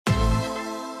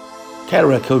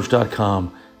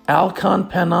CataractCoach.com, Alcon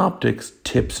PanOptix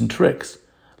Tips and Tricks.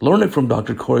 Learning from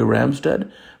Dr. Cory Ramstead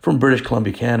from British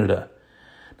Columbia, Canada.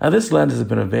 Now, this lens has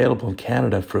been available in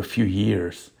Canada for a few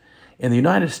years. In the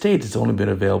United States, it's only been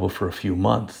available for a few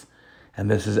months,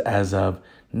 and this is as of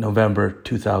November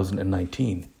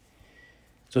 2019.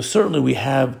 So certainly we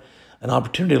have an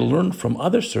opportunity to learn from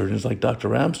other surgeons like Dr.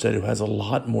 Ramstead, who has a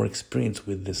lot more experience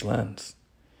with this lens.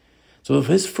 So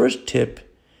his first tip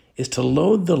is to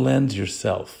load the lens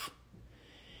yourself.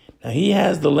 Now, he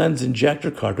has the lens injector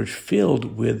cartridge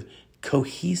filled with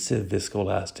cohesive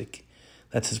viscoelastic.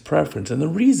 That's his preference. And the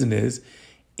reason is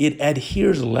it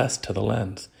adheres less to the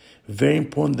lens. Very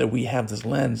important that we have this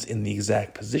lens in the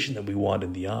exact position that we want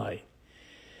in the eye.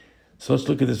 So let's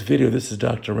look at this video. This is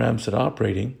Dr. Ramstead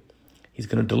operating. He's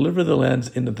going to deliver the lens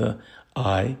into the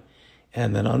eye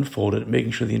and then unfold it,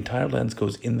 making sure the entire lens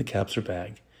goes in the capsular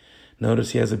bag.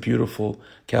 Notice he has a beautiful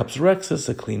capsulorhexis,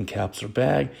 a clean capsular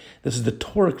bag. This is the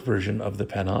toric version of the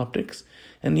PanOptix,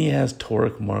 and he has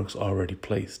toric marks already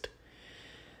placed.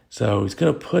 So he's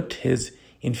going to put his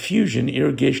infusion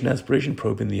irrigation aspiration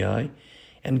probe in the eye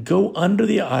and go under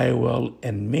the IOL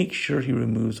and make sure he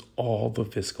removes all the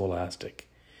viscoelastic.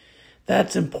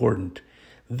 That's important.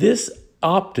 This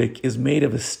optic is made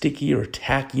of a sticky or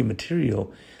tacky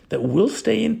material that will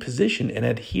stay in position and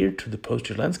adhere to the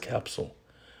posterior lens capsule.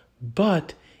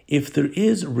 But if there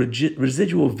is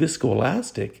residual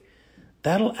viscoelastic,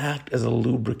 that'll act as a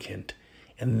lubricant,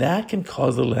 and that can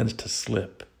cause the lens to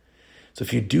slip. So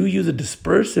if you do use a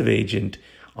dispersive agent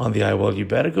on the IOL, you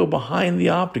better go behind the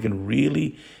optic and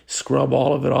really scrub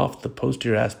all of it off the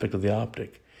posterior aspect of the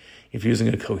optic. If you're using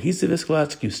a cohesive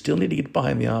viscoelastic, you still need to get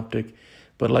behind the optic,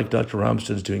 but like Dr.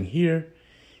 Ramstead is doing here,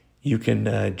 you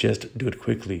can just do it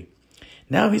quickly.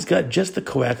 Now he's got just the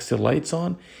coaxial lights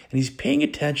on, and he's paying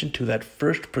attention to that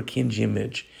first Purkinje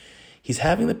image. He's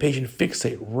having the patient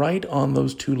fixate right on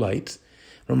those two lights.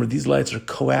 Remember, these lights are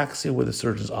coaxial with the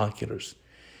surgeon's oculars.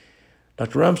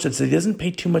 Dr. Ramstead said he doesn't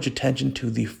pay too much attention to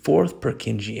the fourth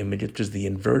Purkinje image, which is the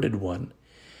inverted one.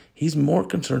 He's more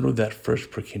concerned with that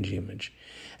first Purkinje image.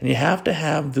 And you have to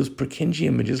have those Purkinje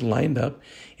images lined up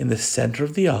in the center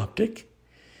of the optic.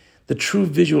 The true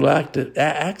visual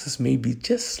axis may be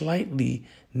just slightly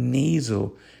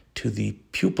nasal to the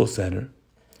pupil center.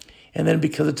 And then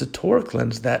because it's a toric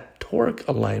lens, that toric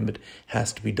alignment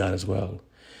has to be done as well.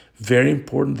 Very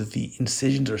important that the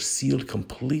incisions are sealed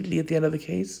completely at the end of the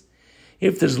case.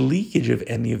 If there's leakage of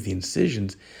any of the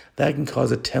incisions, that can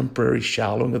cause a temporary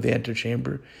shallowing of the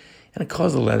antechamber and it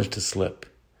causes the lens to slip.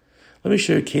 Let me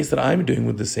show you a case that I'm doing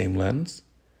with the same lens,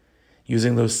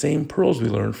 using those same pearls we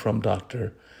learned from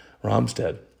Dr.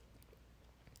 Ramstead.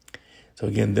 So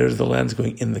again, there's the lens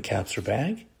going in the capsular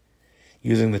bag,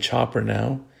 using the chopper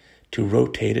now to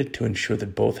rotate it to ensure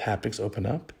that both haptics open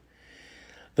up.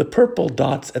 The purple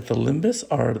dots at the limbus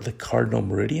are the cardinal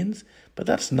meridians, but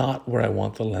that's not where I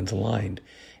want the lens aligned.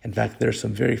 In fact, there are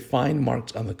some very fine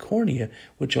marks on the cornea,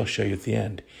 which I'll show you at the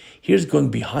end. Here's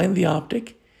going behind the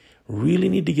optic. Really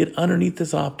need to get underneath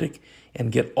this optic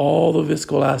and get all the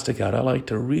viscoelastic out. I like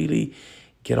to really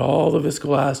get all the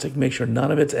viscoelastic, make sure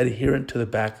none of it's adherent to the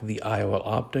back of the IOL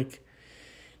optic.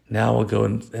 Now we'll go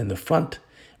in the front,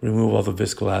 remove all the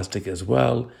viscoelastic as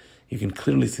well. You can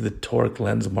clearly see the toric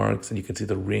lens marks and you can see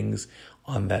the rings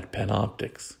on that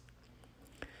PanOptix.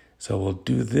 So we'll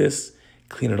do this,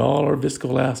 clean it all our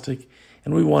viscoelastic,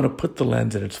 and we want to put the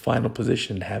lens in its final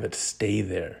position and have it stay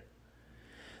there.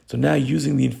 So now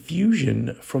using the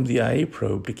infusion from the IA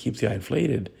probe to keep the eye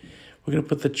inflated, we're going to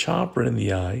put the chopper in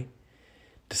the eye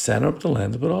to center up the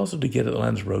lens, but also to get the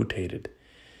lens rotated.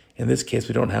 In this case,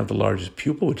 we don't have the largest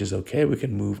pupil, which is okay. We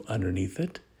can move underneath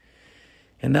it.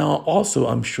 And now also,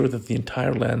 I'm sure that the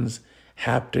entire lens,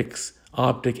 haptics,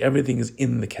 optic, everything is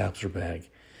in the capsular bag.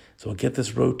 So we'll get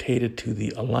this rotated to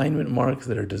the alignment marks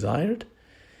that are desired.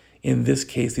 In this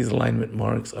case, these alignment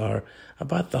marks are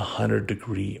about the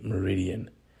 100-degree meridian.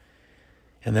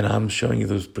 And then I'm showing you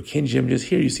those Purkinje images.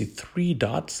 Here you see 3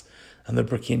 dots on the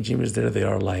Purkinje image there. They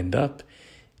are lined up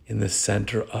in the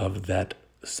center of that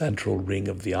central ring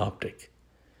of the optic.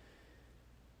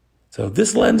 So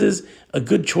this lens is a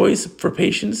good choice for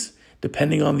patients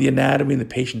depending on the anatomy and the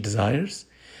patient desires.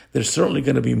 There's certainly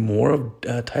going to be more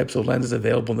types of lenses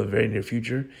available in the very near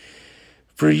future.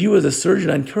 For you as a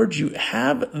surgeon, I encourage you,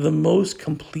 have the most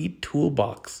complete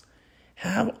toolbox.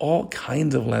 Have all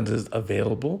kinds of lenses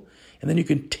available, and then you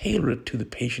can tailor it to the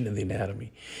patient and the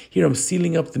anatomy. Here I'm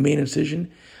sealing up the main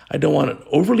incision. I don't want it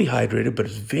overly hydrated, but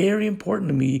it's very important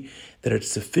to me that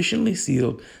it's sufficiently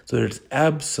sealed so that it's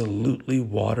absolutely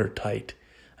watertight.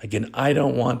 Again, I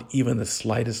don't want even the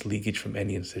slightest leakage from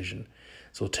any incision.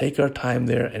 So take our time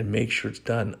there and make sure it's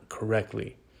done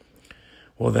correctly.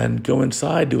 We'll then go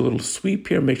inside, do a little sweep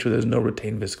here, make sure there's no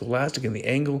retained viscoelastic in the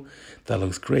angle. That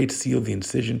looks great, seal the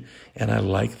incision, and I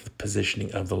like the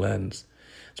positioning of the lens.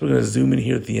 So we're going to zoom in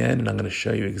here at the end, and I'm going to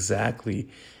show you exactly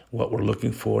what we're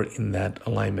looking for in that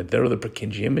alignment. There are the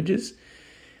Purkinje images.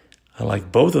 I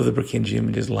like both of the Purkinje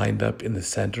images lined up in the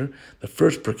center. The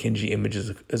first Purkinje image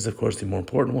is of course, the more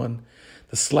important one.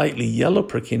 The slightly yellow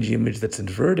Purkinje image that's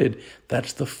inverted,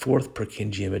 that's the fourth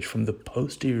Purkinje image from the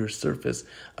posterior surface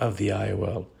of the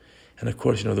IOL. And of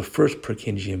course, the first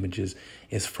Purkinje images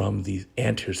is from the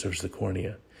anterior surface of the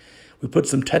cornea. We put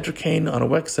some tetracaine on a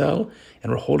Wexel,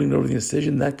 and we're holding it over the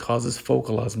incision. That causes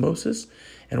focal osmosis,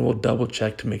 and we'll double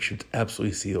check to make sure it's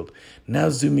absolutely sealed. Now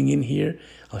zooming in here,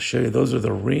 I'll show you those are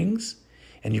the rings,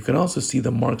 and you can also see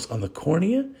the marks on the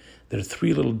cornea. There are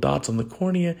 3 little dots on the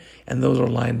cornea, and those are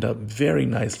lined up very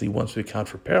nicely once we account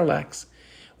for parallax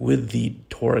with the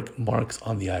toric marks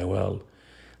on the IOL.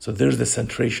 So there's the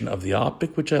centration of the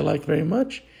optic, which I like very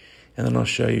much. And then I'll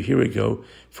show you, here we go,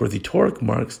 for the toric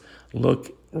marks.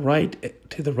 Look right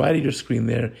to the right of your screen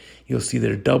there. You'll see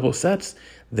there are double sets.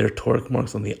 There are toric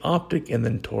marks on the optic and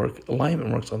then toric alignment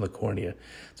marks on the cornea.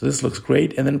 So this looks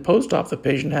great. And then post-op, the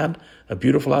patient had a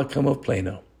beautiful outcome of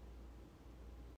plano.